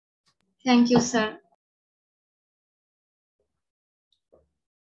Thank you, sir.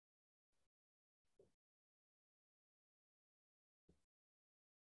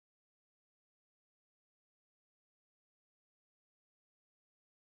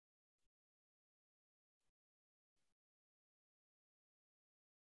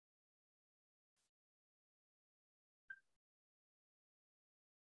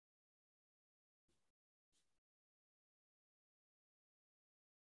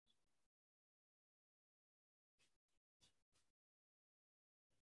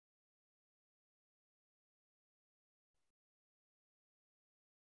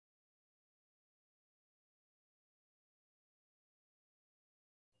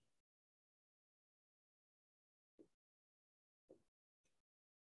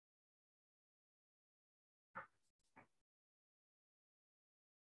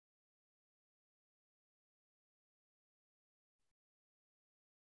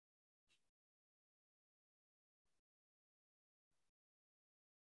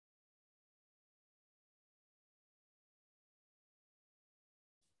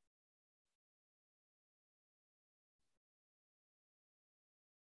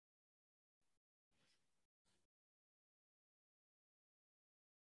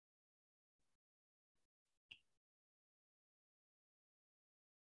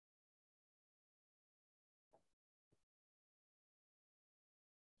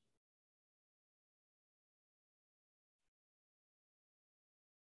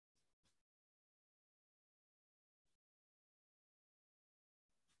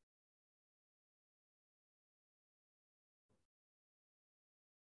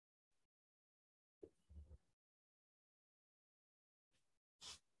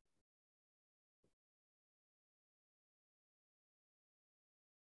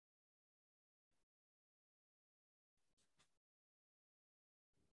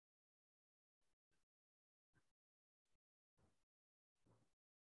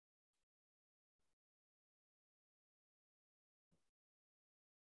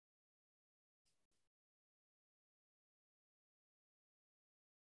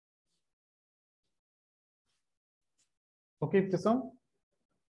 Okay Ibtisam,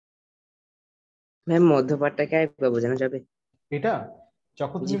 ma'am মধ্যপাঠটাকে আরেকবার বোঝানো যাবে? এটা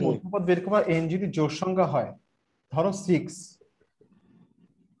যখন জি তুমি ভাইয়া। মধ্যপদ বের করবা n যদি জোড় সংখ্যা হয়, ধরো 6,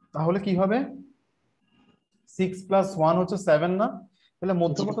 তাহলে কি হবে? 6 + 1 হচ্ছে 7 না? তাহলে জি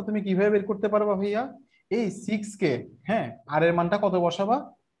মধ্যপদটা তুমি কিভাবে বের করতে পারবা ভাইয়া? এই 6 কে, হ্যাঁ, আর এর মানটা কত বসাবা?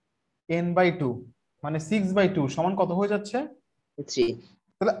 n/2, মানে 6/2 সমান কত হয়ে যাচ্ছে? জি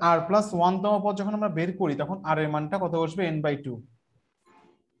তাহলে r+1 তম পদ যখন আমরা বের করি তখন r এর মানটা কত বসবে? n/2।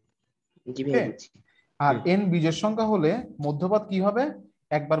 জি ওকে, ভাইয়া বুঝছি। আর হুম, n বিজোড় সংখ্যা হলে মধ্যপদ কি হবে?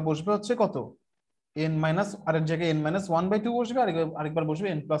 একবার বসবে হচ্ছে কত? n মাইনাস, আরেক জায়গায় n-1/2 বসবে, আরেকবার বসবে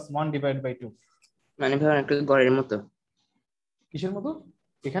n+1/2। মানে ভাইয়া একটা গড়ের মতো। কিসের মতো?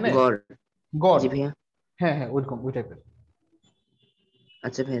 এখানে গড়। গড়। জি ভাইয়া। হ্যাঁ হ্যাঁ, ওইরকম, ওই টাইপের।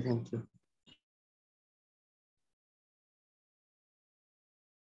 আচ্ছা ভাইয়া, থ্যাংক ইউ।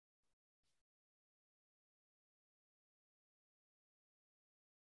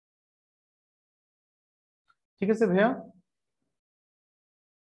 ঠিক আছে ভাইয়া,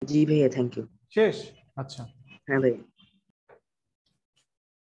 জি ভাইয়া, থ্যাংক ইউ। শেষ? আচ্ছা, হ্যাঁ ভাইয়া।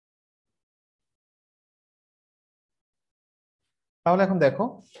 তাহলে এখন দেখো,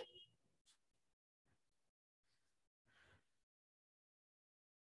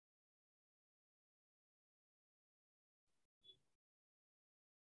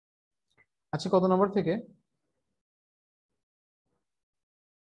 আচ্ছা কত নম্বর থেকে?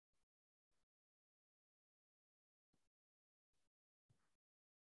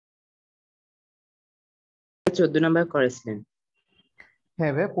 14 নাম্বার করেছিলেন।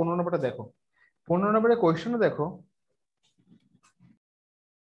 হ্যাঁ ভাই, 15 নম্বরটা দেখো। 15 নম্বরের কোয়েশ্চেনটা দেখো।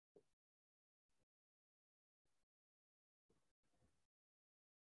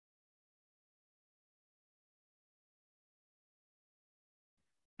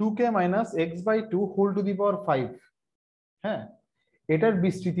 Two K minus x/2 whole to the পাওয়ার 5, হ্যাঁ, এটার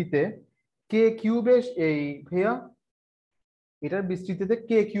বিস্তৃতিতে কে কিউবের, এই ভাইয়া, এটার বিস্তৃতিতে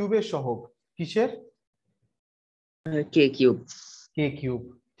কে কিউবের সহগ কিসের? K cube. K cube.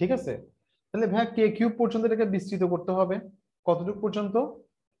 ঠিক আছে, তাহলে ভাইয়া কে কিউব পর্যন্ত এটাকে বিস্তৃত করতে হবে। কতটুকু পর্যন্ত?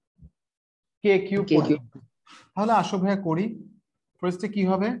 K cube K cube. পর্যন্ত। তাহলে আসো ভাইয়া করি। ফার্স্টে কি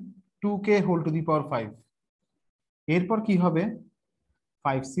হবে? 2k হোল টু দি পাওয়ার 5, এরপর কি হবে?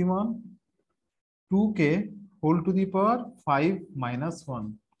 5c1 2k whole to the power 5 minus 1,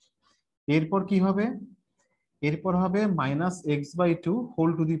 এরপর কি হবে? এরপর হবে -x/2 হোল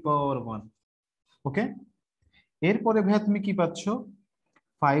টু দি পাওয়ার 1। ওকে, এরপরে ভাইয়া তুমি কি পাচ্ছ?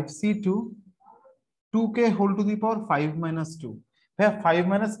 5c2 2k whole to the power 5 minus 2। হ্যাঁ 5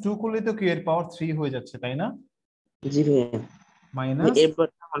 মাইনাস 2 করলে তো q এর পাওয়ার 3 হয়ে যাচ্ছে তাই না? জি ভাইয়া। মাইনাস, এরপর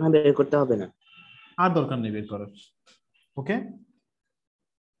মনে হয় বের করতে হবে না। আর দরকার নেই বের করার। ওকে,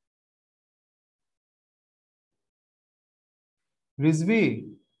 রিজভি।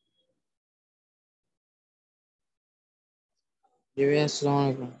 জি ভাইয়া, আসসালামু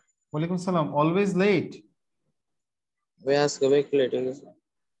আলাইকুম। ওয়ালাইকুম সালাম। Always late? ভাইয়া আজকে ভাই একটু লেট হয়ে গেছে।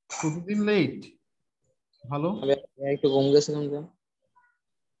 প্রতিদিন লেট? ভালো। ভাইয়া একটু ঘুম গেছিলাম তো।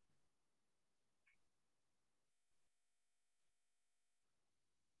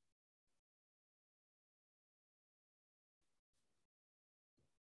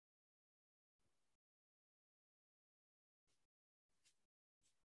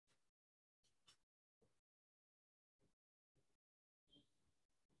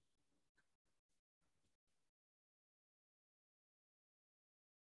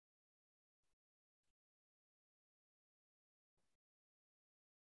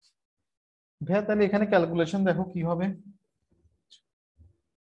 ভাইয়া তাহলে এখানে ক্যালকুলেশন দেখো কি হবে।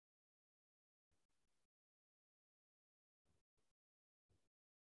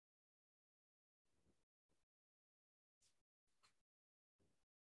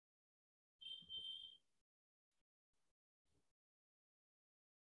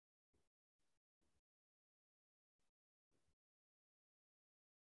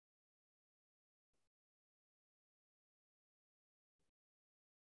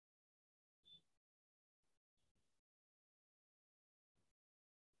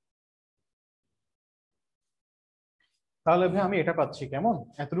 তাহলে ভাই আমি এটা পাচ্ছি কেমন,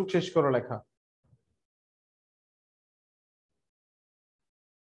 এতটুকু শেষ করো লেখা।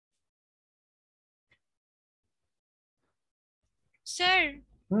 স্যার,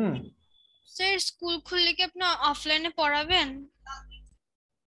 হুম। স্যার স্কুল খুললে কি আপনি অফলাইনে পড়াবেন?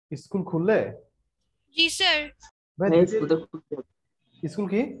 স্কুল খুললে? জি স্যার। ভাই ভাইয়া স্কুল তো স্কুল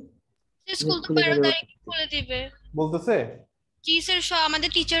কি স্যার, স্কুল তো খুলে 12 যাবে। তারিখে খুলে দিবে। বলতেছে? জি স্যার, আমাদের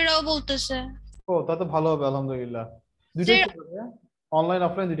টিচাররাও বলতেছে। ও তা তো ভালো হবে আলহামদুলিল্লাহ। দুইটাই স্যার, চলবে, অনলাইন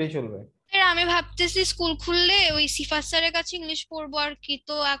অফলাইন দুইটাই চলবে। স্যার আমি ভাবতেছি স্কুল খুললে ওই সিফাত স্যারের কাছে ইংলিশ পড়বো আর কি,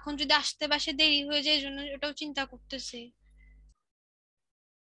 তো এখন যদি আসতে বাসে দেরি হয়ে যায় এই জন্য ওটাও চিন্তা করতেছি।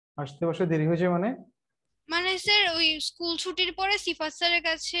 আসতে বসে দেরি হয়েছে মানে? মানে স্যার ওই স্কুল ছুটির পরে সিফাত স্যারের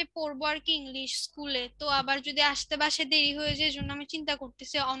কাছে পড়বো আর কি ইংলিশ স্কুলে, তো আবার যদি আসতে বাসে দেরি হয়ে যায় এই জন্য আমি চিন্তা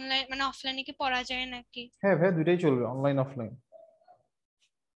করতেছি অনলাইন মানে অফলাইনে কি পড়া যায় নাকি। হ্যাঁ ভাই দুইটাই চলবে, অনলাইন অফলাইন।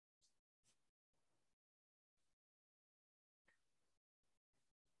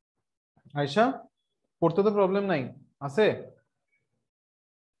 আয়শা, পড়তে তো প্রবলেম নাই আছে?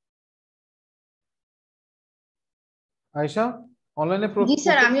 আয়শা, অনলাইনে জি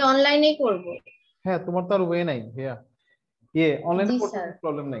স্যার, পড়তে? আমি অনলাইনেই করব। হ্যাঁ তোমার তো আর ওয়ে নাই ভাইয়া, অনলাইনে জি পড়তে স্যার।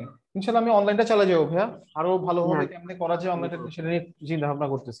 প্রবলেম নাই। ইনশাল্লাহ আমি অনলাইনটা চালা যাবো ভাইয়া, আরো ভালোভাবে হ্যাঁ, কেমনে করা যায় অনলাইনটা সেটা নিয়ে চিন্তা ভাবনা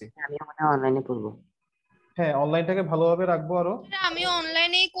করতেছি। আমি মনে হয় অনলাইনে পড়বো। হ্যাঁ অনলাইনটাকে ভালোভাবে রাখবো আরো। স্যার আমি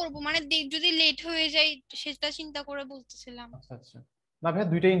অনলাইনেই করব, মানে যদি লেট হয়ে যায় সেটা চিন্তা করে বলতেছিলাম। আচ্ছা আচ্ছা, না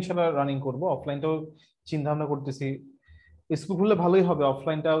ভাইয়া দুইটাই ইনশাল্লাহ রানিং করবো, অফলাইনটাও চিন্তা ভাবনা করতেছি। স্কুল খুললে ভালোই হবে,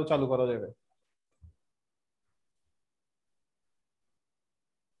 অফলাইনটাও চালু করা যাবে।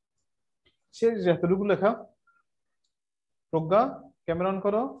 সে যতটুকু লেখা। প্রজ্ঞা, ক্যামেরা অন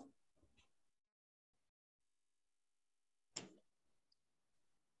করো।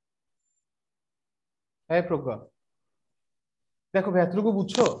 হ্যাঁ প্রজ্ঞা, দেখো ভাই এতটুকু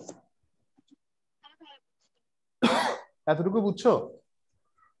বুঝছো? এতটুকু বুঝছো?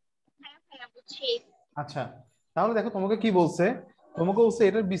 আচ্ছা, তাহলে দেখো তোমাকে কি বলছে। তোমাকে বলছে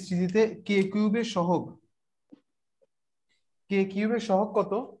এটার বিস্তৃতিতে কে কিউবের সহগ। কে কিউবের সহগ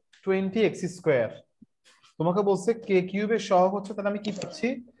কত? 20x²। তোমাকে বলছে কে কিউবের সহগ হচ্ছে, তাহলে আমি কি পাচ্ছি?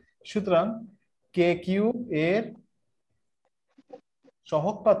 সুতরাং কে কিউব এর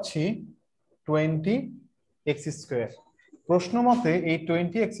সহগ পাচ্ছি 20x²। প্রশ্ন মতে এই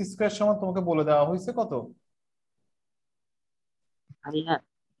 20x² সমান তোমাকে বলে দেওয়া হয়েছে কত? ভাইয়া,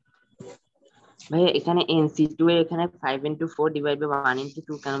 ভাইয়া এখানে NC2 এর এখানে 5 × 4 ডিভাইড বাই 1 ×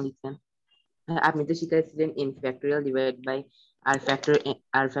 2 কেন লিখছেন? হ্যাঁ, আপনি তো শিখাইছিলেন n factorial divide by r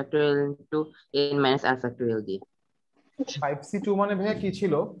factorial into n minus r factorial দিয়ে। 5c2 মানে ভাইয়া কি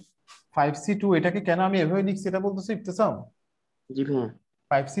ছিল? 5c2 এটাকে কেন আমি এভাবে লিখছি এটা বলতেছি ইফতেসাম। জি ভাইয়া।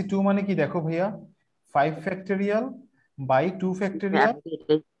 5c2 মানে কি দেখো ভাইয়া, 5 ফ্যাক্টোরিয়াল বাই 2 ভাইয়া, ফ্যাক্টোরিয়াল।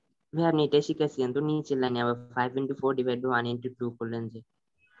 আপনি এটাই শিখাইছিলেন তো, নিচের লাইনে আবার 5 × 4 ডিভাইড বাই 1 × 2 করলেন যে।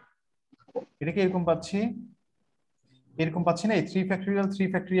 এটাকে এরকম পাচ্ছি, এরকম পাচ্ছি না, এই 3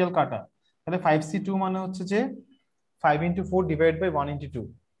 ফ্যাক্টোরিয়াল কাটা। তাহলে 5c2 মানে হচ্ছে যে 5 × 4 ডিভাইড বাই 1 × 2।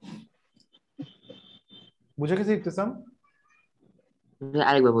 বুঝে গেছে ইফতেসাম?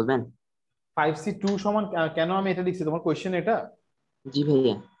 আরেকবার বলবেন? 5c2 সমান কেন আমি এটা লিখছি, তোমার কোশ্চেন এটা? জি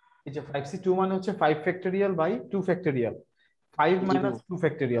ভাইয়া। এই যে 5c2 মানে হচ্ছে 5 factorial by 2 factorial, 5 G minus ভাইয়া। 2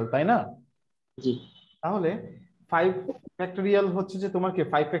 ফ্যাক্টরিয়াল, তাই না? জি তাহলে 5 ফ্যাক্টরিয়াল হচ্ছে যে তোমার কি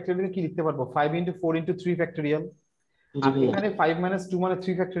 5 ফ্যাক্টরিয়াল কি লিখতে পারবো, 5 ইন্টু 4 ইন্টু 3 ফ্যাক্টরিয়াল। জি আর ভাইয়া। এখানে 5 মাইনাস 2 মানে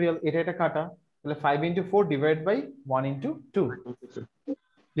 3 ফ্যাক্টরিয়াল, এটা কাটা, তাহলে 5 into 4 divide by 1 into 2।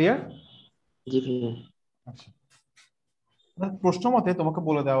 Clear? জি ভাইয়া। আচ্ছা, প্রশ্ন মতে তোমাকে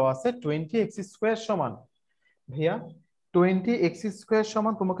বলে দেওয়া আছে 20x স্কোয়ার সমান, ভাইয়া 20x স্কোয়ার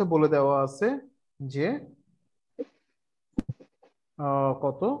সমান তোমাকে বলে দেওয়া আছে যে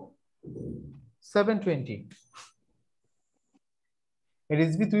কত, 720।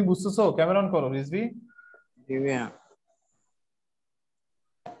 রিজভি তুমি বুঝতেছো? ক্যামেরা অন করো রিজভি। জি ভাইয়া।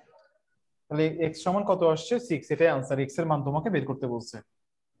 তাহলে x সমান কত আসছে, 6, এটাই आंसर, x এর মান তোমাকে বের করতে বলছে।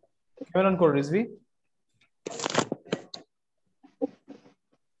 ক্যামেরা অন করো রিজভি।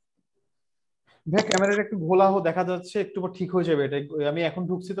 ভাই ক্যামেরাটা একটু ঘোলা দেখা যাচ্ছে, একটু পর ঠিক হয়ে যাবে এটা। আমি এখন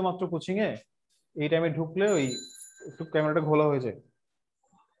ঢুকছি তো মাত্র কোচিং এ, এই টাইমে ঢুকলে ওই একটু ক্যামেরাটা ঘোলা হয়ে যায়।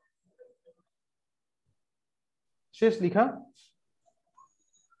 শেষ লিখা?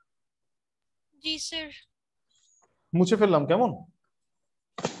 জি স্যার। মুছে ফেললাম, কেমন?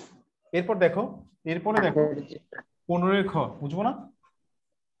 এরপর দেখো, এরপরে দেখো 15 এর খ, বুঝবো না?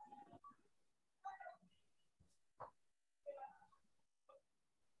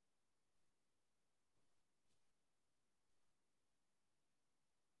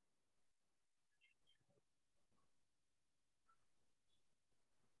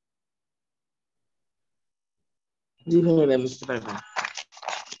 জি ভাইয়া বুঝতে পারবেন।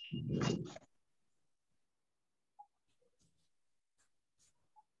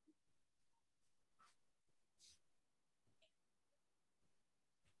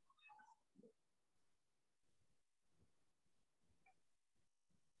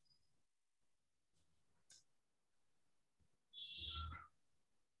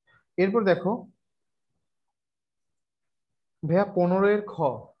 এরপর দেখো ভাইয়া 15 এর খ,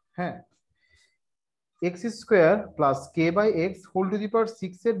 হ্যাঁ, x square plus K by x whole to the পাওয়ার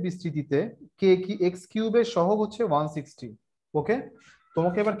 6 এর বিস্তৃতিতে কে কি এক্স কিউবের সহগ হচ্ছে 160। ওকে,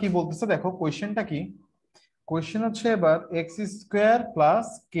 তোমাকে এবার কি বলতেছে দেখো, কোয়েশ্চেনটা কি? কোয়েশ্চেন হচ্ছে এবার x square plus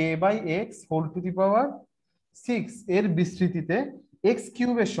K by x whole to the পাওয়ার 6 এর বিস্তৃতিতে এক্স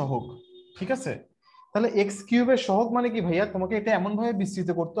কিউবের সহগ, ঠিক আছে? তাহলে এক্স কিউবের সহগ মানে কি ভাইয়া, তোমাকে এটা এমন ভাবে বিস্তৃত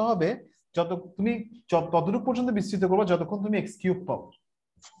করতে হবে যত তুমি ততটুকু পর্যন্ত বিস্তৃত করবে যতক্ষণ তুমি এক্স কিউব পাও,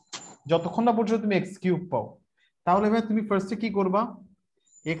 যতক্ষণ না পর্যন্ত তুমি এক্স কিউব পাও। তাহলে ভাই তুমি ফার্স্টে কি করবা,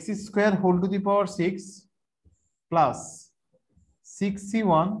 x square whole to the power 6 plus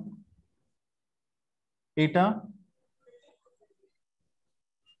 6c1 এটা,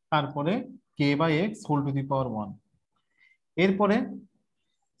 তারপরে কে by x whole to the পাওয়ার 1, এরপরে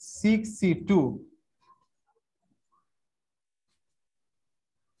 6c2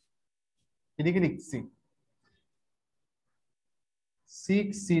 এদিকে লিখছি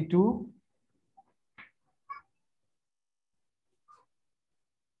 6c2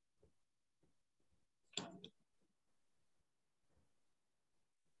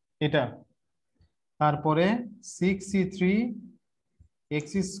 এটা, তারপরে 6c3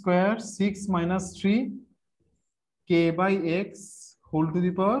 x square 6 minus 3 K by x whole to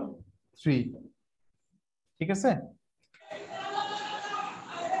the পাওয়ার 3, ঠিক আছে?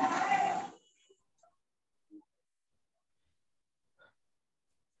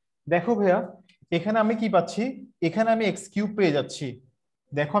 দেখো ভাইয়া এখানে আমি কি পাচ্ছি, এখানে আমি এক্স কিউব পেয়ে যাচ্ছি।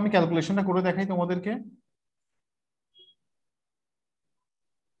 দেখো আমি ক্যালকুলেশনটা করে দেখাই তোমাদেরকে।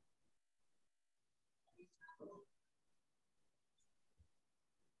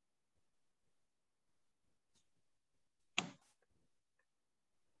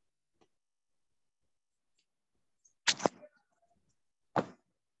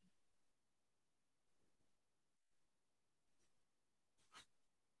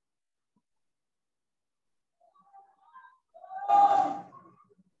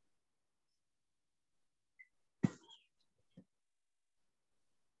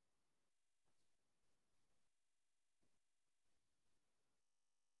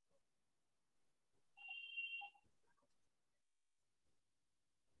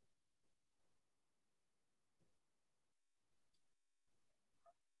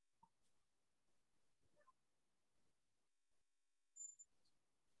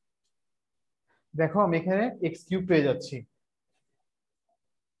 দেখো আমি এখানে এক্স কিউব পেয়ে যাচ্ছি।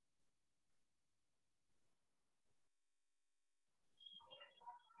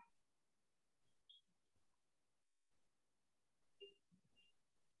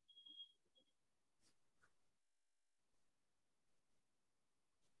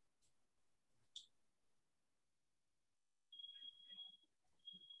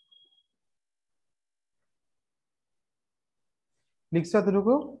 লিখছো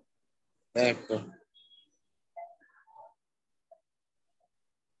এতটুকু? একটা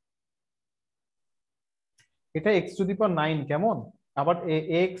এটা এক্স টু দি পাওয়ার 9, কেমন? আবার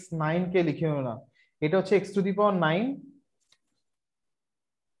এক্স 9 কে লিখেও না, এটা হচ্ছে এক্স টু দি পাওয়ার 9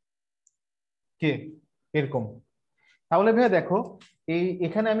 কে, এরকম। তাহলে ভাইয়া দেখো,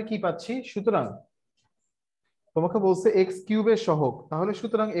 এখানে আমি কি পাচ্ছি, সুতরাং তোমাকে বলছে এক্স কিউবের সহগ, তাহলে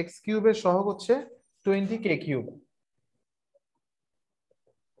সুতরাং এক্স কিউবের সহগ হচ্ছে 20 k কিউব।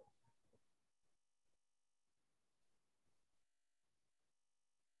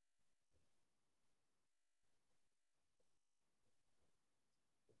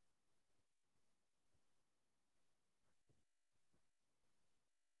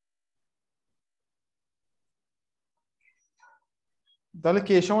 তাহলে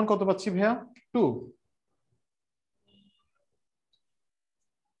কে সমান কত পাচ্ছি ভাইয়া? 2।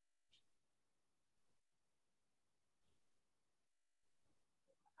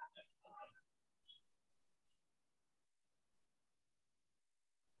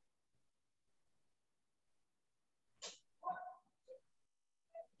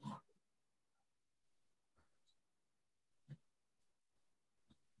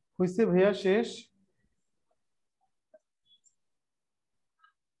 হয়েছে ভাইয়া, শেষ?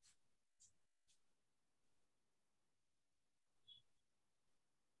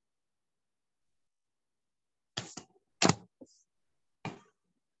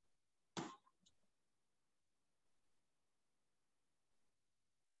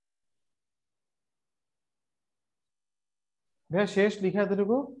 ভাইয়া শেষ লিখা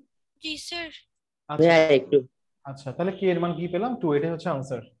এতটুকু? জি স্যার। আচ্ছা ভাইয়া একটু আচ্ছা, তাহলে কে এর মান কি পেলাম? 2, এটাই হচ্ছে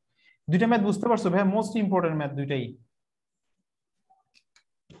আনসার। দুইটা ম্যাথ বুঝতে পারছো ভাইয়া? মোস্ট ইম্পর্টেন্ট ম্যাথ দুইটাই।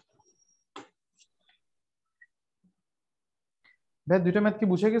 ভাইয়া দুইটা ম্যাথ কি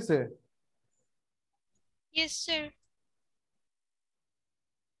বুঝে গেছে? Yes sir.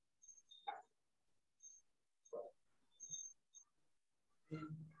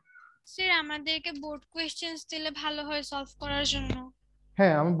 স্যার আমাদেরকে বোর্ড কোয়েশ্চেন্স দিলে ভালো হয় সলভ করার জন্য।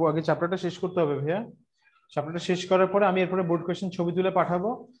 হ্যাঁ, আমি আগে চ্যাপ্টারটা শেষ করতে হবে ভাইয়া। চ্যাপ্টারটা শেষ করার পরে আমি এরপরে বোর্ড কোয়েশ্চেন ছবি তুলে পাঠাবো,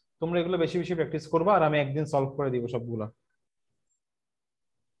 তোমরা এগুলো বেশি বেশি প্র্যাকটিস করবা, আর আমি একদিন সলভ করে দিব সবগুলা।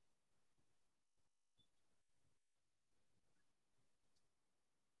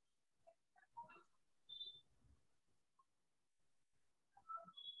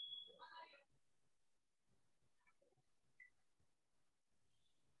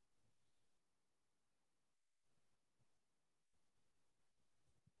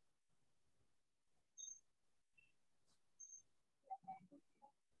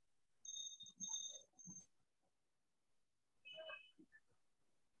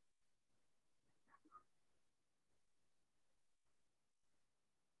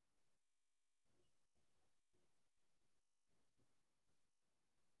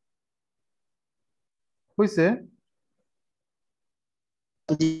 হয়েছে?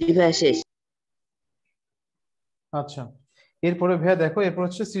 জি ভাইয়া শেষ। আচ্ছা, এরপরে ভাইয়া দেখো, এরপর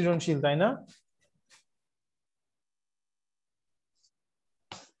হচ্ছে সৃজনশীল, তাই না?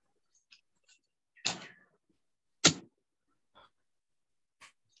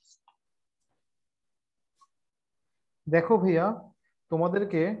 দেখো ভাইয়া,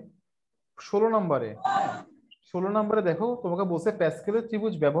 তোমাদেরকে 16 নম্বরে, হ্যাঁ 16 নম্বরে দেখো, তোমাকে বলছে প্যাসকেলের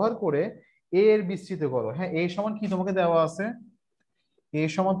ত্রিভুজ ব্যবহার করে এ এর বিস্তৃত করো। হ্যাঁ, এ সমান কি তোমাকে দেওয়া আছে? এ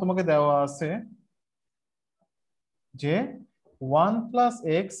সমান তোমাকে দেওয়া আছে যে 1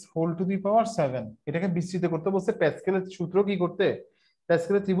 + x⁴ এটাকে বিস্তৃত করতে বলছে প্যাসকেলের সূত্র কি করতে,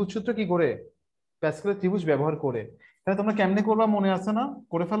 প্যাসকেলের ত্রিভুজ সূত্র কি করে, প্যাসকেলের ত্রিভুজ ব্যবহার করে। তাহলে তোমরা কেমনে করবা মনে আছে না?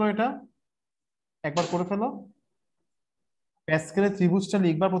 করে ফেলো, এটা একবার করে ফেলো। প্যাসকেলের ত্রিভুজটা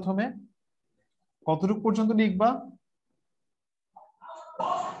লিখবা প্রথমে, কতটুকু পর্যন্ত লিখবা?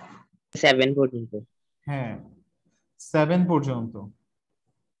 7 পর্যন্ত। হ্যাঁ, 7 পর্যন্ত।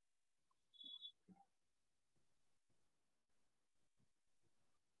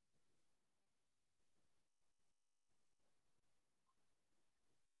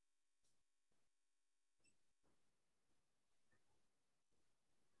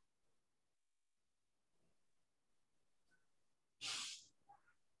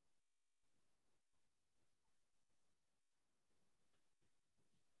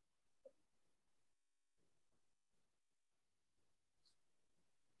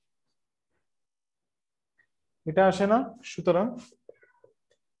 এটা আসে না? সুতরাং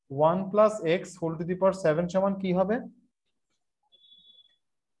 1 + x⁴ সমান কি হবে?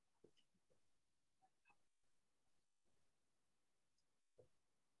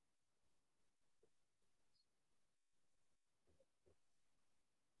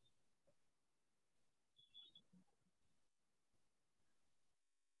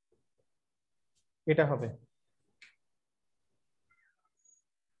 এটা হবে।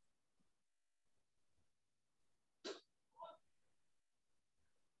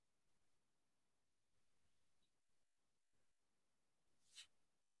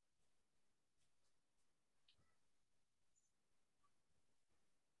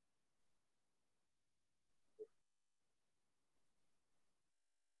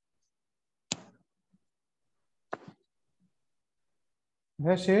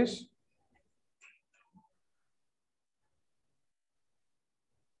 ভাইয়া শেষ?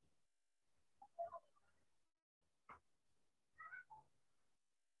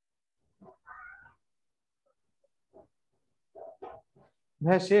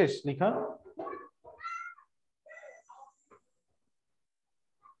 ভাইয়া শেষ লেখা?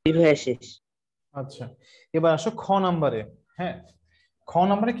 ভাইয়া শেষ। আচ্ছা, এবার আসো খ নাম্বারে। হ্যাঁ, খ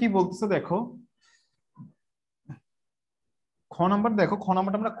নাম্বারে কি বলতেছে দেখো। খ নাম্বার দেখো, খ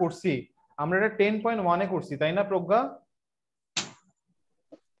নাম্বারটা আমরা করছি, আমরা এটা 10.1 এ করছি, তাই না প্রজ্ঞা?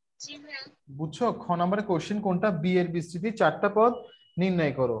 বুঝছো খ নাম্বারের কোশ্চেন কোনটা? বি এর বিস্তৃতি চারটা পদ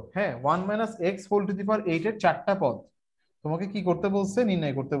নির্ণয় করো। হ্যাঁ, 1 - x⁴ এর চারটা পদ তোমাকে কি করতে বলছে?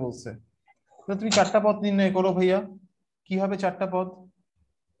 নির্ণয় করতে বলছে। তো তুমি চারটা পদ নির্ণয় করো ভাইয়া। কি হবে চারটা পদ?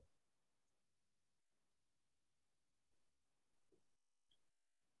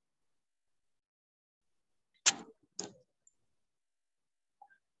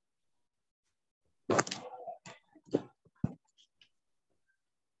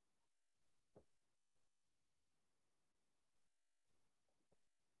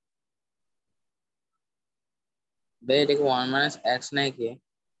 ভাই এটাকে 1 - x নাই কি?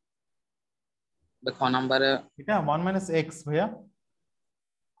 খ নাম্বারে এটা 1 - x ভাইয়া,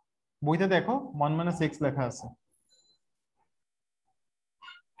 বইতে দেখো 1 - x লেখা আছে।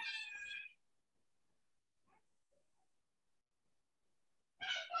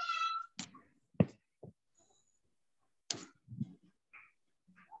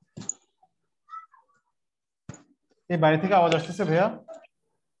 এই বাড়ি থেকে আওয়াজ আসতেছে ভাইয়া?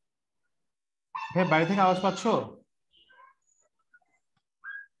 হ্যাঁ, বাড়ি থেকে আওয়াজ পাচ্ছো?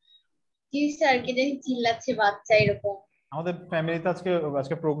 জি স্যার, কে জানি চিল্লাচ্ছে বাচ্চা এরকম। আমাদের ফ্যামিলিতে আজকে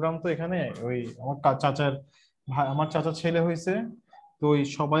আজকে প্রোগ্রাম, তো এখানে ওই আমার চাচার ভাই, আমার চাচার ছেলে হয়েছে, তো ওই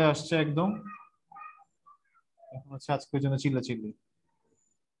সবাই আসছে একদম, এখন হচ্ছে আজকে ওই জন্য চিল্লাচিল্লি।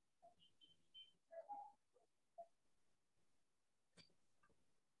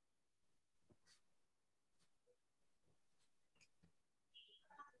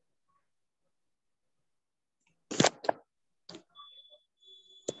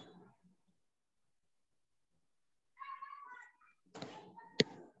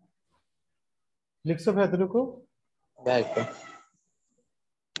 লিখছো ভাই এতটুকু? ভাই একটু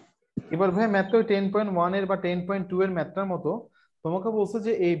এবার ভাই ম্যাথটা ওই 10.1 এর বা 10.2 এর ম্যাথটার মতো। তোমাকে বলছে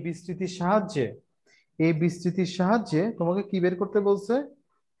যে এই বিস্তৃতির সাহায্যে, এই বিস্তৃতির সাহায্যে তোমাকে কি বের করতে বলছে?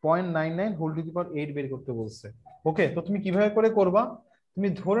 0.99 × 10⁸ বের করতে বলছে। ওকে, তো তুমি কিভাবে করে করবা? তুমি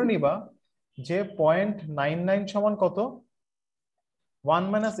ধরে নিবা যে 0.99 সমান কত, 1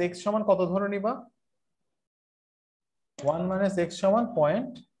 - x সমান কত ধরে নিবা? 1 - x সমান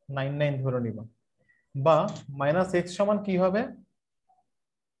 0.99 ধরে নিবা, বা -x সমান কি হবে?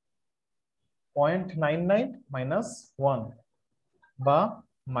 0.99 - 1, বা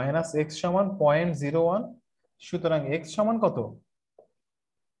 -x সমান 0.01। সুতরাং x সমান কত?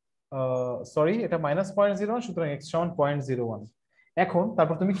 সরি, এটা -0.01, সুতরাং x সমান 0.01। এখন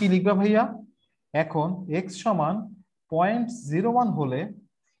তারপর তুমি কি লিখবা ভাইয়া? এখন x সমান 0.01 হলে,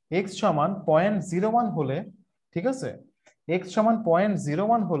 x সমান 0.01 হলে, ঠিক আছে, x সমান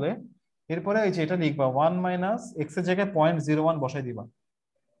 0.01 হলে এরপরে এই যে এটা লিখবা 1 - x এর জায়গায় 0.01 বসাই দিবা,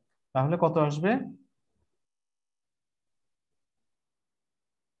 তাহলে কত আসবে?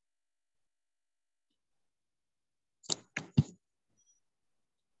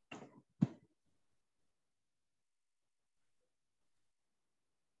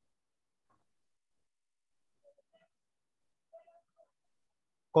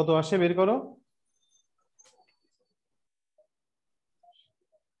 কত আসে বের করো।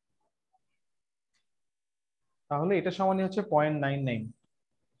 তাহলে এটা সমানই হচ্ছে 0.99।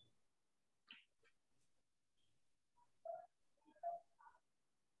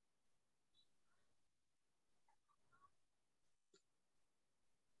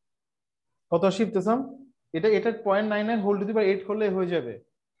 কত আসে ইবতেসাম? এটা এটা 0.99 × 10⁸ করলে হয়ে যাবে,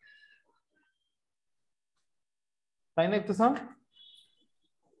 তাই না ইবতেসাম?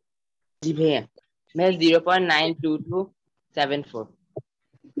 জি ভাইয়া। ভাইয়া 0.92274।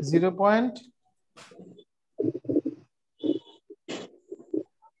 0.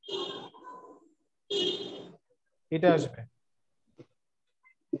 এটা আসবে।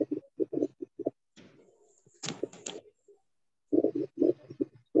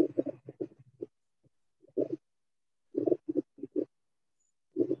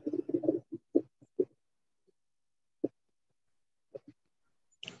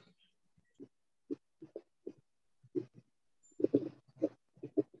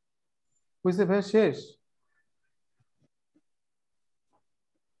 বুঝছে ভাইয়া? শেষ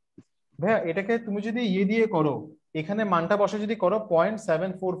ভাইয়া। এটাকে তুমি যদি ইয়ে দিয়ে করো, এখানে মানটা বসে যদি করো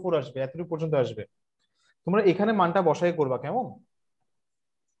 0.744 আসবে, এতটুকু পর্যন্ত আসবে। তোমরা এখানে মানটা বসাই করবা, কেমন?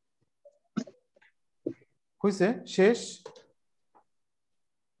 হয়েছে? শেষ?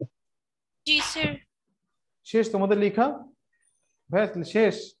 জি স্যার। শেষ তোমাদের লেখা ভাইয়া?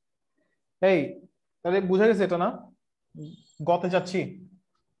 শেষ? এই তাহলে বুঝা গেছে এটা না? গতে যাচ্ছি।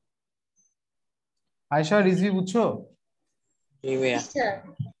 আয়শা, রিজভি, বুঝছো? জি ভাইয়া। স্যার।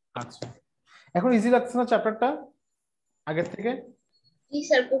 আচ্ছা, এখন ইজি লাগছে না চ্যাপ্টারটা আগের থেকে? জি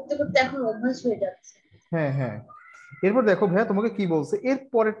স্যার, করতে করতে এখন অভ্যাস হয়ে যাচ্ছে। হ্যাঁ হ্যাঁ। এরপর দেখো ভাইয়া তোমাকে কি বলছে, এর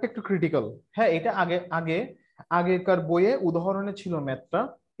পরেরটা একটু ক্রিটিক্যাল। হ্যাঁ, এটা আগেকার বইয়ে উদাহরণে ছিল ম্যাথটা,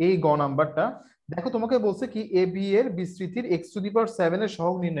 এই গ নাম্বারটা। দেখো তোমাকে বলছে কি এ বি এর বিস্তৃতির x⁷ এর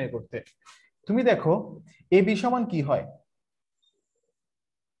সহগ নির্ণয় করতে। তুমি দেখো এ বি সমান কি হয়?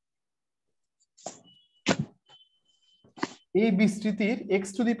 এই বিস্তৃতির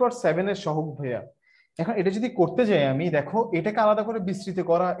x⁷ এর সহগ ভাইয়া। এখন এটা যদি করতে যাই আমি, দেখো এটাকে আলাদা করে বিস্তৃত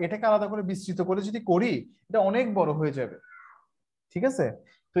করা, এটাকে আলাদা করে বিস্তৃত করে যদি করি, এটা অনেক বড় হয়ে যাবে। ঠিক আছে?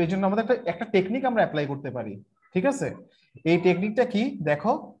 তো এই জন্য আমাদের একটা টেকনিক আমরা অ্যাপ্লাই করতে পারি। ঠিক আছে? এই টেকনিকটা কি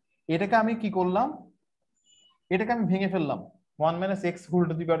দেখো, এটাকে আমি কি করলাম, এটাকে আমি ভেঙে ফেললাম। 1 -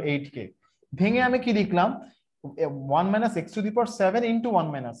 x⁸ কে ভেঙে আমি কি লিখলাম, 1 - x⁷ ইন্টু 1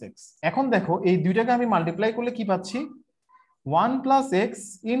 - x। এখন দেখো এই দুইটাকে আমি মাল্টিপ্লাই করলে কি পাচ্ছি, 1 + x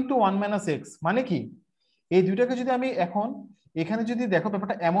ইন্টু 1 - x। মানে কি, এই দুইটাকে যদি আমি এখন এখানে যদি দেখো,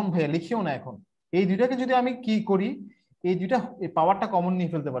 ব্যাপারটা এমন ভাইয়া, লিখিও না এখন। এই দুইটাকে যদি আমি কি করি, এই দুইটা পাওয়ারটা কমন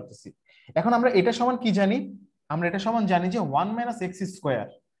নিয়ে ফেলতে পারতেছি। এখন আমরা এটা সমান কি জানি, আমরা এটা সমান জানি যে 1 - x²।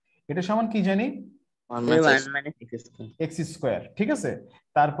 এটা সমান কি জানি, 1 - 1 x। - x²। x²। ঠিক আছে?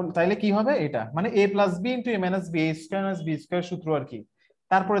 তারপর তাইলে কি হবে, এটা মানে a + b into a - b, a² - b² সূত্র আর কি।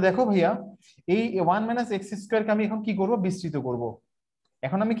 তারপরে দেখো ভাইয়া, এই 1 - x² কে আমি এখন কি করব, বিস্তৃত করব।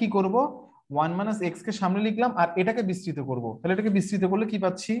 এখন আমি কি করব, 1 - x কে সামনে লিখলাম আর এটাকে বিস্তৃত করব। তাহলে এটাকে বিস্তৃত করলে কি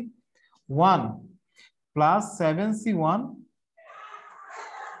পাচ্ছি, 1 + 7c1,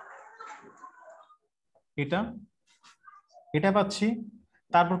 এটা এটা পাচ্ছি।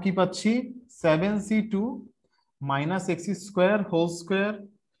 তারপর কি পাচ্ছি, 7c2 - x²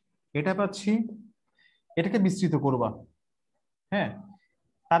 এটা পাচ্ছি। এটাকে বিস্তৃত করবা। হ্যাঁ,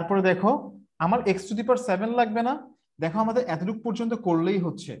 তারপরে দেখো আমার x⁷ লাগবে না। দেখো আমাদের এতটুকু পর্যন্ত করলেই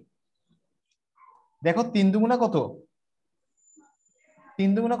হচ্ছে। দেখো 3 দুগুণা কত, 3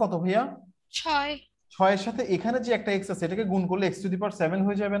 দুগুণা কত ভাইয়া? 6। 6 এর সাথে এখানে যে একটা x আছে এটাকে গুণ করলে x⁷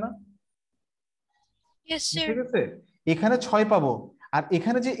 হয়ে যাবে না? Yes sir. ঠিক আছে? এখানে 6 পাবো, আর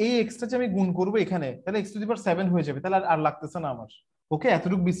এখানে যে এই এক্সটা যে আমি গুণ করবো এখানে, তাহলে x⁷ হয়ে যাবে। তাহলে আর লাগতেছে না আমার। ওকে,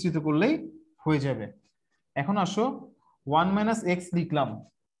 এতটুকু বিস্তৃত করলেই হয়ে যাবে। এখন আসো 1 - x লিখলাম।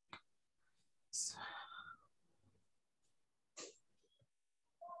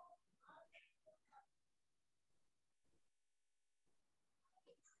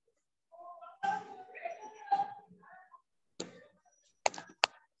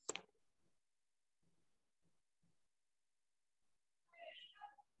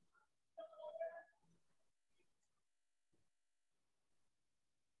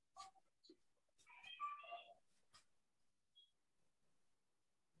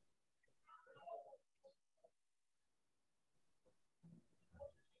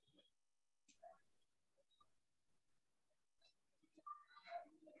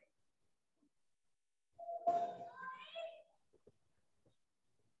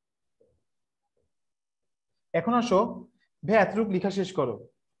 এখন আসো ভাই, এতটুকু লেখা শেষ করো।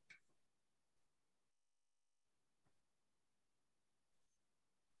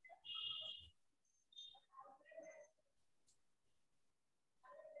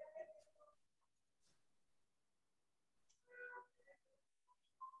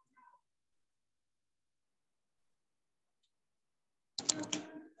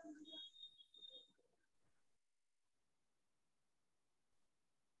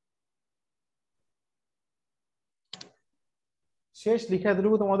 শেষ লিখা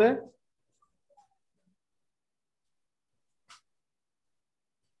এতটুকু তোমাদের?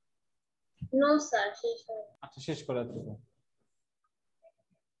 নো স্যার, শেষ হয়। আচ্ছা, শেষ করো এতটুকু।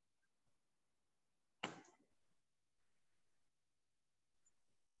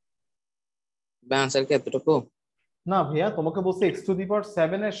 আনসার কি এতটুকু? না ভাইয়া, তোমাকে বলছে x⁷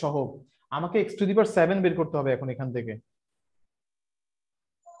 এর সহগ, আমাকে x⁷ বের করতে হবে এখন এখান থেকে।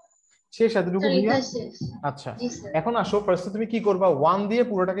 শেষ এতটুকু স্যার ভাইয়া? লেখা শেষ। আচ্ছা, জি স্যার। এখন আসো ফার্স্টে তুমি কি করবা, 1 দিয়ে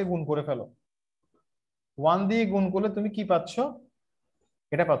পুরোটাকে গুণ করে ফেলো। 1 দিয়ে গুণ করলে তুমি কি পাচ্ছ,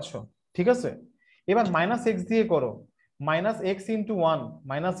 এটা পাচ্ছ। ঠিক আছে? এবার -x দিয়ে করো, -x × 1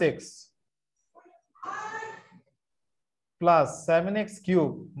 - x। Plus 7x cube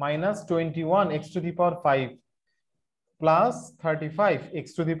minus 21x to the power 5 plus 35x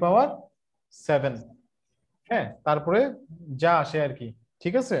to the পাওয়ার 7। হ্যাঁ, তারপরে যা আসে আর কি।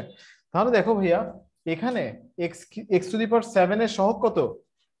 ঠিক আছে, তাহলে দেখো ভাইয়া এখানে x টু দি পাওয়ার 7 এর সহগ কত?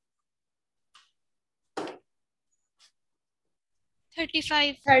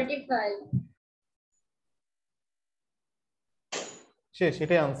 35 শেষ,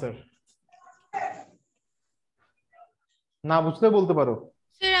 এটাই আনসার। না বুঝলে বলতে পারো।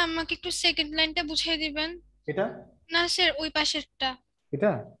 স্যার আমাকে একটু সেকেন্ড লাইনটা বুঝিয়ে দিবেন। এটা না স্যার ওই পাশেরটা।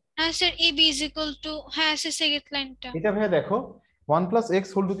 এটা না sir ab is equal to, হ্যাঁ স্যার সেকেন্ড লাইনটা। এটা ভাইয়া দেখো 1 plus x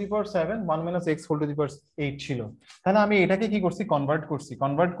whole to the power 7 1 minus x whole to the পাওয়ার 8 ছিল। তাহলে আমি এটাকে কি করছি, কনভার্ট করছি।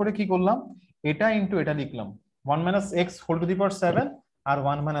 কনভার্ট করে কি করলাম, এটা ইনটু এটা লিখলাম 1 minus x whole to the power 7 R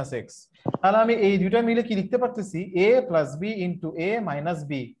 1 minus x. তাহলে আমি এই দুইটা মিলে কি লিখতে পারতেছি, a plus B into a minus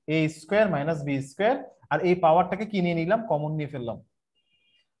B, a square minus B square. আর এই পাওয়ারটাকে কি নিয়ে নিলাম, কমন নিয়ে ফেললাম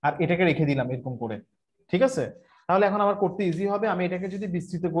আর এটাকে রেখে দিলাম এরকম করে। ঠিক আছে, তাহলে এখন আমার করতে ইজি হবে। আমি এটাকে যদি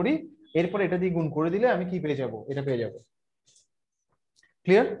বিস্তৃত করি, এরপর এটা দিয়ে গুণ করে দিলে আমি কি পেয়ে যাব, এটা পেয়ে যাব।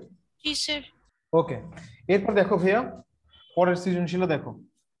 ক্লিয়ার? জি স্যার। ওকে, এরপর দেখো ভাইয়া পরের সৃজনশীল দেখো।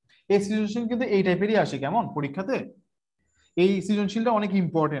 এই সৃজনশীল কিন্তু এই টাইপেরই আসে কেমন পরীক্ষাতে। এই সৃজনশীলটা অনেক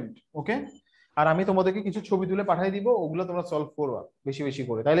ইম্পর্টেন্ট। ওকে, আর আমি তোমাদেরকে কিছু ছবি তুলে পাঠিয়ে দিব, ওগুলো তোমরা সলভ করবা বেশি বেশি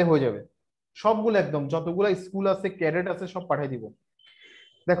করে, তাইলে হয়ে যাবে। সবগুলো একদম যতগুলো স্কুল আছে, ক্যাডেট আছে, সব পাঠিয়ে দিব।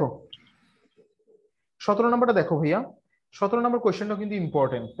 দেখো 17 নম্বরটা দেখো ভাইয়া। 17 নম্বর কোয়েশ্চেনটা কিন্তু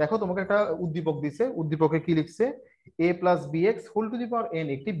ইম্পর্টেন্ট। দেখো তোমাকে একটা উদ্দীপক দিছে, উদ্দীপকে কি লিখছে, a plus bx whole to the power n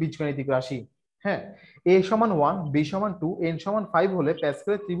একটি বীজগাণিতিক রাশি। হ্যাঁ, a সমান 1, b সমান 2, n সমান 5 হলে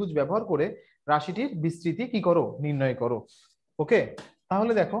প্যাসকেলের ত্রিভুজ ব্যবহার করে রাশিটির বিস্তৃতি কি করো, নির্ণয় করো। ওকে,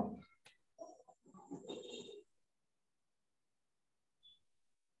 তাহলে দেখো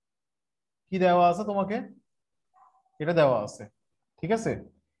কি দেওয়া আছে তোমাকে, এটা দেওয়া আছে। ঠিক আছে,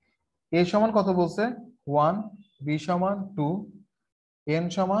 a সমান কত বলছে 1, b সমান 2, n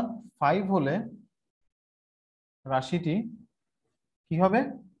সমান 5 হলে রাশিটি কি হবে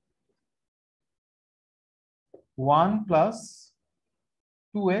 1 plus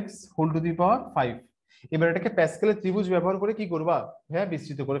 2x whole to the পাওয়ার 5। এবার এটাকে প্যাসকেলের ত্রিভুজ ব্যবহার করে কি করবা, হ্যাঁ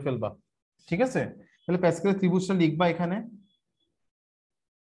বিস্তৃত করে ফেলবা। ঠিক আছে, তাহলে প্যাসকেলের ত্রিভুজটা লিখবা এখানে।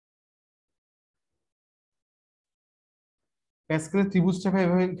 প্যাসকেলের ত্রিভুজটা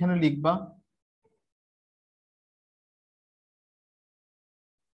এভাবে এখানে লিখবা।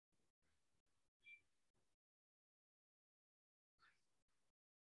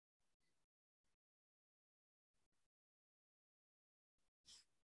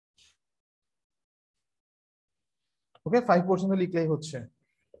 ওকে, 5 পর্যন্ত লিখলেই হচ্ছে।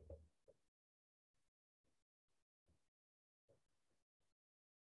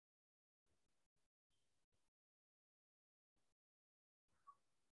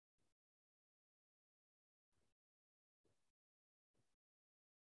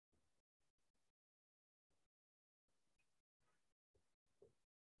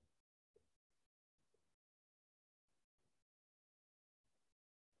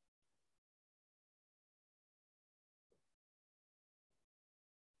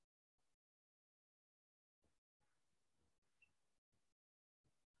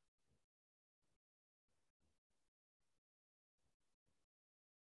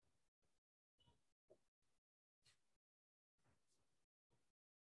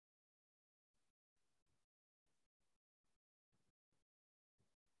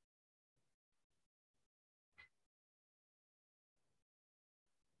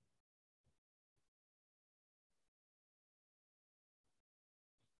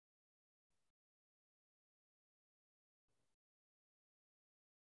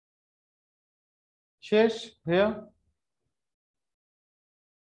 শেষ ভাইয়া?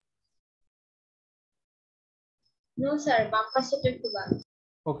 নো স্যার, বাম পাশেটা একটু বাদ।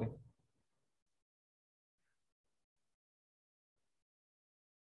 ওকে,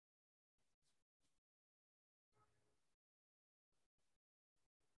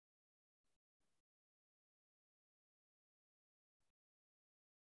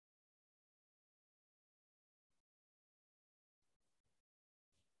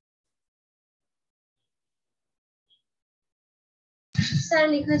 স্যার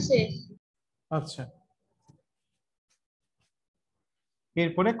লেখা শেষ। আচ্ছা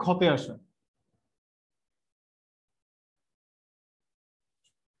এরপরে খতে আসা।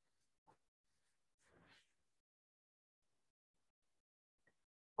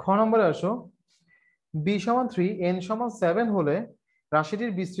 খ নম্বরে আসো, b সমান 3, n সমান 7 হলে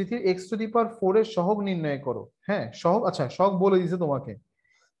রাশিটির বিস্তৃতির x টু দি পাওয়ার 4 এর সহগ নির্ণয় করো। হ্যাঁ সহগ, আচ্ছা সহগ বলে দিয়েছে তোমাকে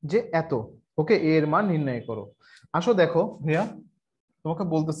যে এত। ওকে, এর মান নির্ণয় করো। আসো দেখো ভাইয়া, তোমাকে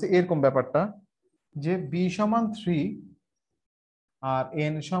বলতেছে এরকম ব্যাপারটা যে বি সমান 3 আর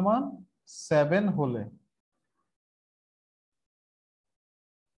এন সমান 7 হলে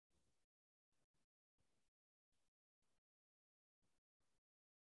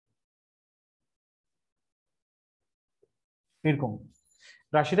এরকম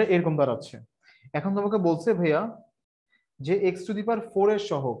রাশিটা এরকম দাঁড়াচ্ছে। এখন তোমাকে বলছে ভাইয়া যে এক্স টু দি পাওয়ার 4 এর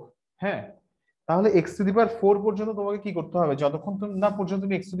সহগ। হ্যাঁ, তাহলে এক্স টু দি পাওয়ার 4 পর্যন্ত তোমাকে কি করতে হবে? যতক্ষণ তুমি না পর্যন্ত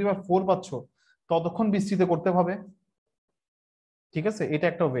তুমি এক্স টু দি পাওয়ার 4 পাচ্ছ ততক্ষণ বিস্তৃত করতে হবে। ঠিক আছে, এটা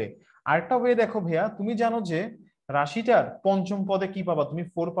একটা ওয়ে। আরেকটা ওয়ে দেখো ভাইয়া, তুমি জানো যে রাশিটার পঞ্চম পদে কি পাবা? তুমি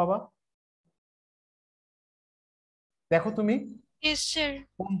 4 পাবা। দেখো তুমি ইয়েস স্যার।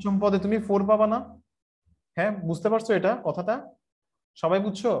 পঞ্চম পদে তুমি 4 পাবা না? হ্যাঁ, বুঝতে পারছো এটা কথাটা? সবাই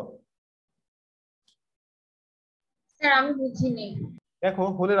বুঝছো? স্যার আমি বুঝিনি। দেখো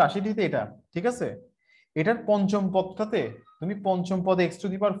হলে রাশিটিতে এটা, ঠিক আছে, এটার পঞ্চম পদটাতে তুমি পঞ্চম পদে এক্স টু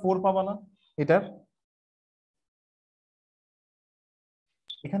দি পাওয়ার 4 পাবা না? এটার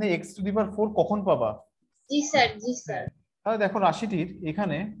এখানে এক্স টু দি পাওয়ার 4 কখন পাবা? জি স্যার, জি স্যার। তাহলে দেখো রাশিটির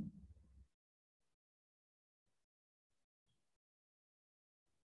এখানে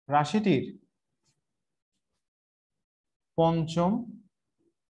রাশিটির পঞ্চম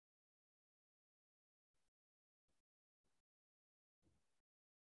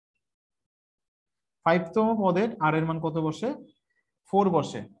ফাইভতম পদের আর এর মান কত বসে? 4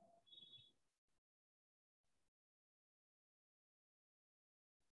 বসে।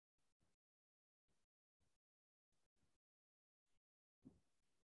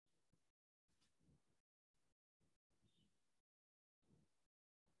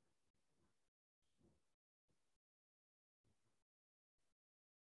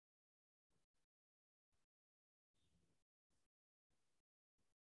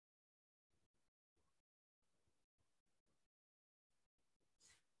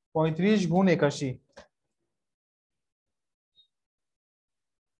 পঁয়ত্রিশ গুণ 81,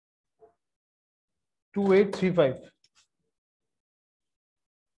 2835।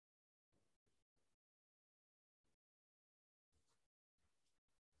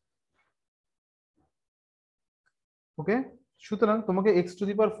 ওকে, সুতরাং তোমাকে এক্স টু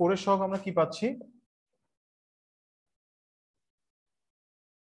দি পাওয়ার 4 এর সহগ আমরা কি পাচ্ছি?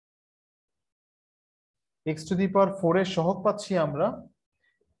 এক্স টু দি পাওয়ার 4 এর সহগ পাচ্ছি আমরা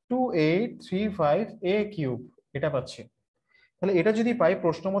 2835 এ কিউব, এটা পাচ্ছি। তাহলে এটা যদি পাই,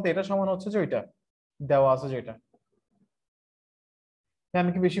 প্রশ্ন মতে এটা সমান হচ্ছে যে ওইটা দেওয়া আছে যেটা। হ্যাঁ,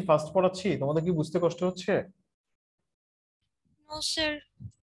 আমি কি বেশি ফাস্ট পড়াচ্ছি? তোমাদের কি বুঝতে কষ্ট হচ্ছে? No sir.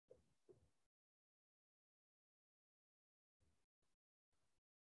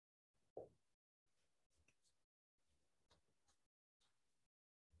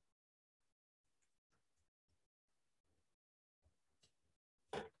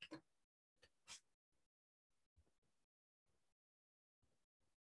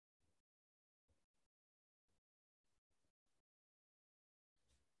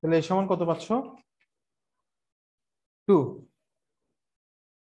 তাহলে এই সমান কত পাচ্ছ? 2।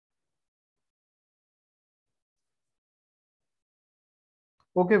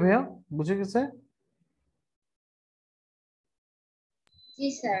 ওকে ভাইয়া, বুঝে গেছে? জি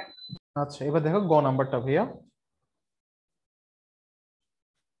স্যার। আচ্ছা, এবার দেখো গ নাম্বারটা ভাইয়া,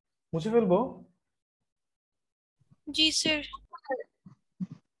 মুছে ফেলবো। জি স্যার।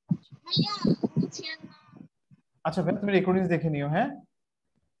 আচ্ছা ভাইয়া, তুমি রেকর্ডিংস দেখে নিও। হ্যাঁ,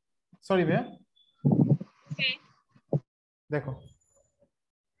 সরি ভাইয়া। দেখো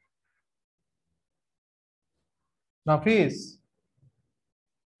নাফিস,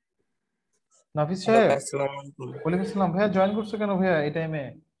 নাফিস হ্যালো সাহেব। ভাই, আসসালামু আলাইকুম। ওয়ালাইকুম আসসালাম। ভাইয়া জয়েন করছো কেন ভাইয়া এই টাইমে?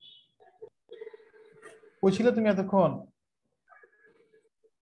 কই ছিলে তুমি এতক্ষণ?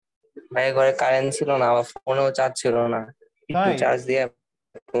 ভাই ঘরে কারেন্ট ছিল না, আবার ফোনেও চার্জ ছিল না, একটু তাই? চার্জ দিয়ে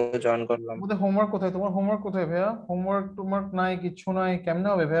জয়েন করলাম। তোমাদের হোমওয়ার্ক কোথায়? তোমার হোমওয়ার্ক কোথায় ভাইয়া? হোমওয়ার্ক তোমার নাই, কিচ্ছু নাই, কেমনে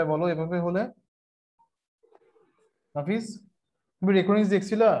হবে ভাইয়া বলো এভাবে হলে? নাফিস, তুমি রেকর্ডিংস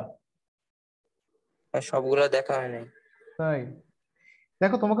দেখছিলা? আর সবগুলো দেখা হয় নাই। তাই?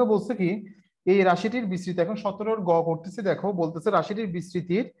 দেখো তোমাকে বলছে কি, এই রাশিটির বিস্তৃতি এখন 17 গ করতেছে। দেখো বলতেছে রাশিটির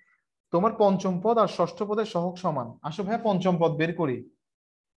বিস্তৃতির তোমার পঞ্চম পদ আর ষষ্ঠ পদের সহগ সমান। আসো ভাইয়া পঞ্চম পদ বের করি।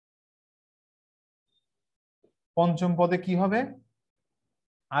 পঞ্চম পদে কি হবে?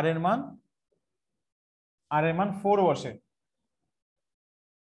 আর এর মান 4 বসে।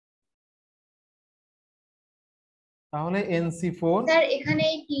 তাহলে NC4। স্যার এখানে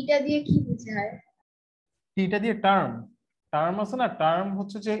এই টিটা দিয়ে কি বোঝায়? টিটা দিয়ে টার্ম, টার্ম আছে না, টার্ম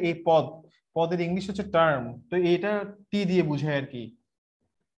হচ্ছে যে এই পদ, পদের ইংলিশ হচ্ছে টার্ম, তো এটা টি দিয়ে বোঝায় আর কি।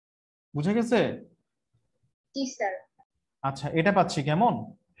 বুঝে গেছে? জি স্যার। আচ্ছা, এটা পাচ্ছি কেমন?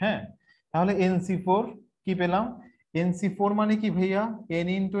 হ্যাঁ, তাহলে NC4 কি পেলাম? NC4 মানে কি ভাইয়া? n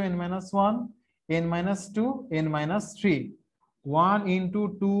into n minus 1, n minus 2, n minus 3, 1 into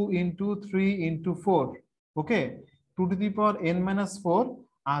 2 into 3 into 4, okay, 2 to the power n minus 4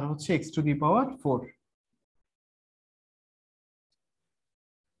 আর হচ্ছে x to the power 4।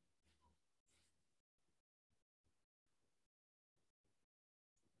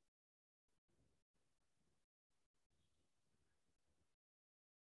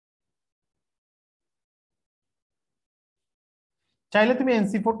 চাইলে তুমি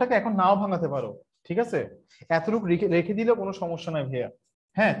NC4টাকে এখন নাও ভাঙাতে পারো, ঠিক আছে, এতটুকু রেখে দিলেও কোনো সমস্যা নাই ভাইয়া।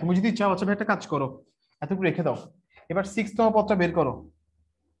 হ্যাঁ, তুমি যদি চাও আচ্ছা ভাই একটা কাজ করো, এতটুকু রেখে দাও। এবার 6তম পদটা বের করো।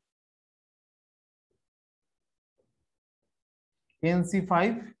 NC5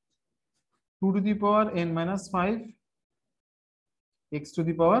 2 to the power n minus 5 x to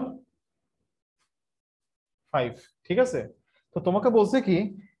the power 5, ঠিক আছে। তো তোমাকে বলছে কি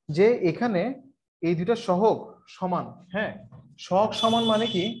যে এখানে এই দুইটা সহগ সমান। হ্যাঁ, সহগ সমান মানে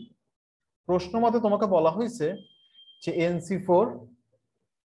কি? প্রশ্ন মতে তোমাকে বলা হয়েছে যে NC4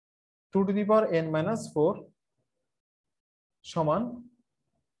 2 to the power n minus 4 সমান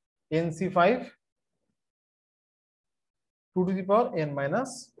NC5 2 to the power n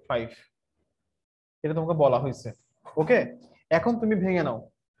minus 5, এটা তোমাকে বলা হয়েছে। ওকে, এখন তুমি ভেঙে নাও।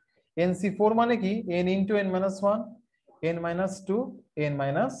 NC4 মানে কি? n into n minus 1, n minus 2, n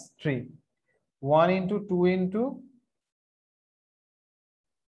minus 3, 1 into 2 into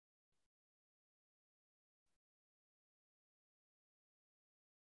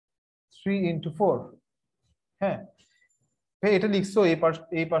 3 into 4। হ্যাঁ ভাই, এটা লিখছো,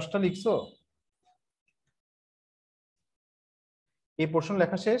 এই পাশটা লিখছো, এই পোর্শন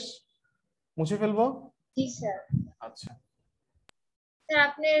লেখা শেষ, মুছে ফেলবো? জি স্যার। আচ্ছা, স্যার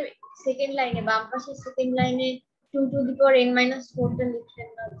আপনি সেকেন্ড লাইনে, বাম পাশে সেকেন্ড লাইনে 2 to the power n minus 4 টা লিখলেন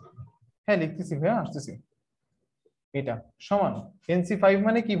না? হ্যাঁ লিখতেছি ভাইয়া, আসতেছি। এটা সমান NC5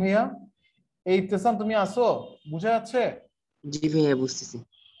 মানে কি ভাইয়া? এই ইবতেসাম তুমি আসো, বুঝা যাচ্ছে? জি ভাইয়া বুঝতেছি।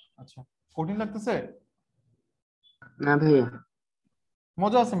 আচ্ছা, কঠিন লাগতেছে? না ভাইয়া।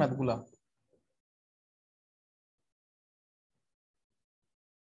 মজা আছে ম্যাথগুলা।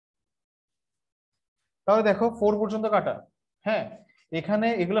 তাহলে দেখো 4 পর্যন্ত কাটা। হ্যাঁ, এখানে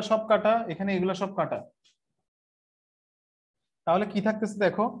এগুলা সব কাটা, এখানে এগুলা সব কাটা। তাহলে কি থাকতেছে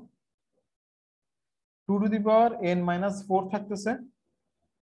দেখো, 2 to the power n minus 4 থাকতেছে,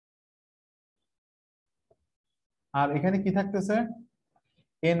 আর এখানে কি থাকতেছে?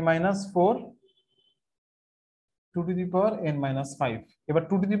 n minus 4 2 to the power n minus 5। এবার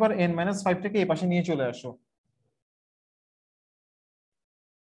 2 to the power n minus 5 টাকে এই পাশে নিয়ে চলে আসো।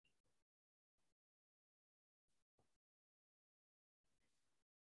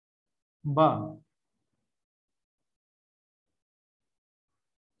 বা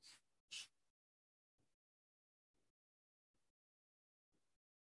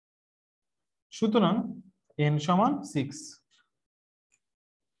সুতরাং n সমান 6।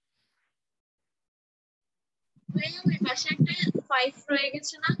 ভাইয়া ওই পাশে একটা 5 রয়ে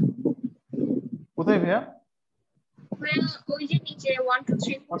গেছে না? কোথায় ভাইয়া? ভাইয়া ওই যে নিচে 1 2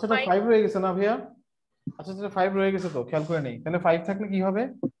 3 4 আচ্ছা, এটা 5 রয়ে গেছে না ভাইয়া? আচ্ছা, এটা 5 রয়ে গেছে, তো খেয়াল করে নেই। তাহলে 5 থাকলে কি হবে?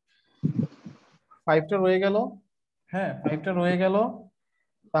 5টা রয়ে গেল। হ্যাঁ, 5টা রয়ে গেল।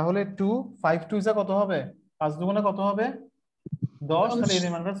 তাহলে 2 5 2 যা কত হবে? 5 দুগুণে কত হবে? 10। তাহলে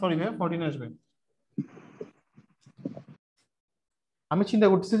এর মান, সরি ভাইয়া, 14 আসবে। আমি চিন্তা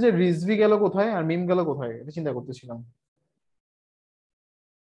করতেছি যে রিজভি গেল কোথায় আর মিম গেল কোথায়, এটা চিন্তা করতেছিলাম।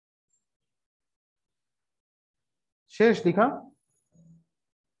 শেষ লেখা?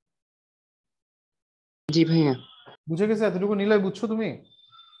 জি ভাইয়া। বুঝে গেছে? এতটুকু নিলয় বুঝছো তুমি?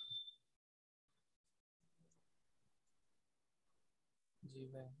 জি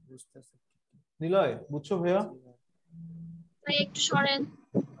ভাই বুঝতেছি। নিলয় বুঝছো ভাইয়া? ভাই একটু সরেন।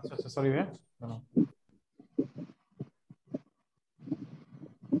 আচ্ছা আচ্ছা, সরি ভাইয়া, দাঁড়াও।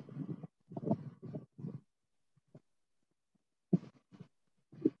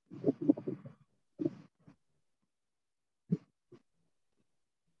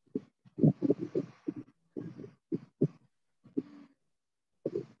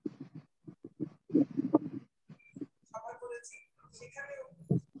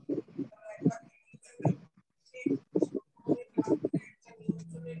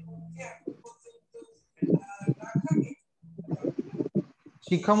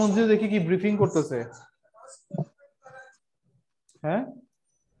 শিক্ষামন্ত্রী দেখি কি ব্রিফিং করতেছে। হ্যাঁ,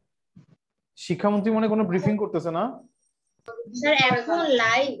 শিক্ষামন্ত্রী মনে কোনো ব্রিফিং করতেছে না? স্যার এখন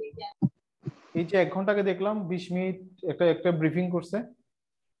লাইভ। এই যে 1 ঘন্টা আগে দেখলাম 20 মিনিট একটা একটা ব্রিফিং করছে।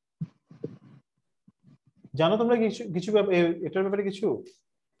 জানো তোমরা কিছু কিছু এটার ব্যাপারে কিছু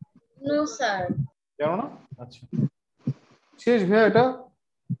নো স্যার। জানো না? আচ্ছা শেষ ভাইয়া এটা।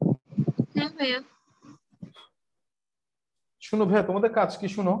 হ্যাঁ ভাইয়া। শুনো ভাইয়া, তোমাদের কাজ কি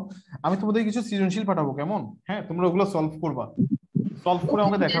শুনো, আমি তোমাদের কিছু সৃজনশীল পাঠাবো, কেমন? হ্যাঁ, তোমরা ওগুলো সলভ করবা, সলভ করে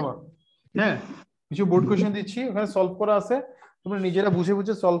আমাকে দেখাবা। হ্যাঁ, কিছু বোর্ড কোশ্চেন দিচ্ছি, ওখানে সলভ করা আছে, তোমরা নিজেরা বুঝে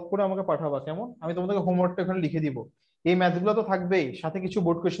বুঝে সলভ করে আমাকে পাঠাবা, কেমন? আমি তোমাদেরকে হোমওয়ার্কটা এখানে লিখে দিব। এই ম্যাথগুলো তো থাকবেই, সাথে কিছু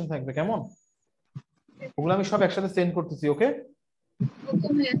বোর্ড কোশ্চেন থাকবে, কেমন? ওগুলো আমি সব একসাথে সেন্ড করতেছি, ওকে? ওকে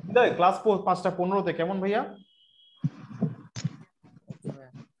ভাইয়া। ক্লাস 5:15 কেমন ভাইয়া?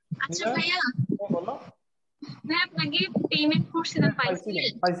 আচ্ছা ভাইয়া, বলো। ভাইয়া আপনাকে পেমেন্ট করছিলাম পাইছি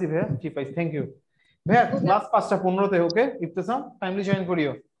ভাইয়া, জি পাইছি, থ্যাংক ইউ ভাইয়া। ক্লাস 5:15 ওকে? ইফতেসাম টাইমলি জয়েন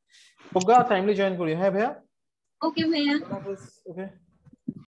করিও, প্রজ্ঞা টাইমলি জয়েন করিও। হ্যাঁ ভাইয়া, ওকে ভাইয়া। ওকে।